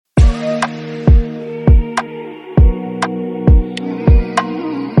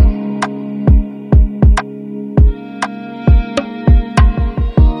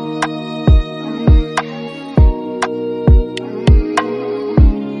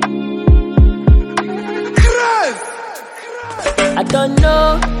I don't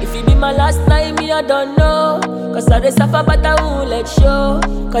know if it be my last night, me I don't know. Cause I dey suffer but I won't let show.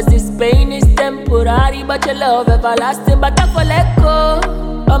 Cause this pain is temporary, but your love everlasting, but I for let go.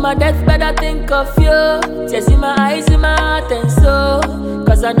 On my deathbed I think of you. Tears in my eyes, in my heart and soul.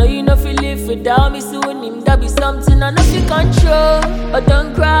 Cause I know you know if you live without me soon, him that be something I know you control. But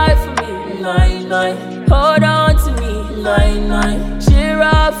don't cry for me, nine, nine. Hold on to me, nine, nine. Cheer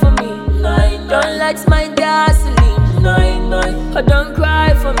up for me, nine, nine. Don't let my gasoline, nine, nine. Oh, don't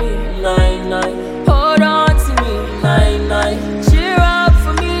cry for me, nine, nine. Hold on to me, nine, nine. Cheer up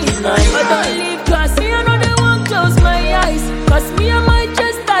for me, nine, nine. Oh, don't leave cause me, I know they won't close my eyes. Cause me, I might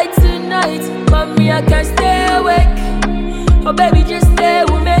just die tonight. But me, I can't stay awake. Oh, baby, just stay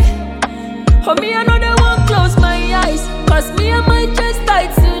with me. Oh, me, I know they won't close my eyes. Cause me, I might just die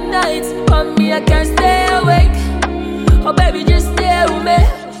tonight. But me, I can't stay awake. Oh, baby, just stay with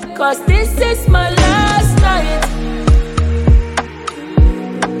me. Cause this is my last night.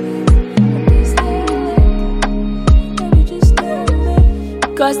 Baby, just stay with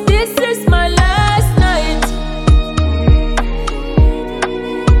me. Cause this is my last night.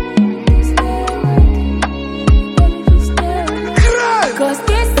 Cause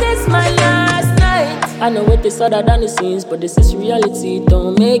this is my last night. I know it is harder than it seems, but this is reality.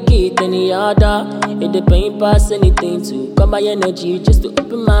 Don't make it any harder. It the pain past anything to come by energy just to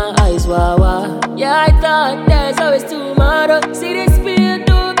open my eyes. Wow, wow. Yeah, I thought there's always tomorrow. See this feel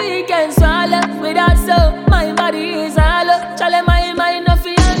too big and swallow. Without so, my body is hollow. Challenge my mind,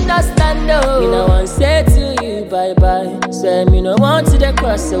 nothing understand though. Me no want say to you bye bye. Swear me no want to the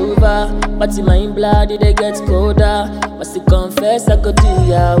crossover. But in my blood it get colder. Must you confess I could do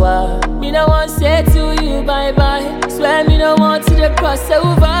yawa. Me no want say to you bye bye. Swear me no want to the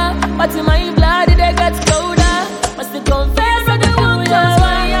crossover. But in my blood it get colder. Must you confess I could do close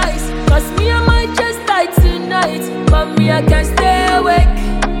my eyes. Cause me I might just die tonight. But me I can't stay awake.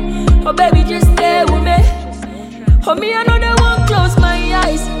 Oh baby just stay with me. Oh me I know they won't close my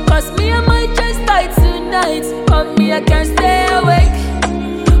eyes. Cause me I might just die tonight. But me I can't stay awake.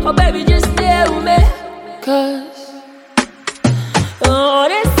 Oh baby just stay with me. Cause oh,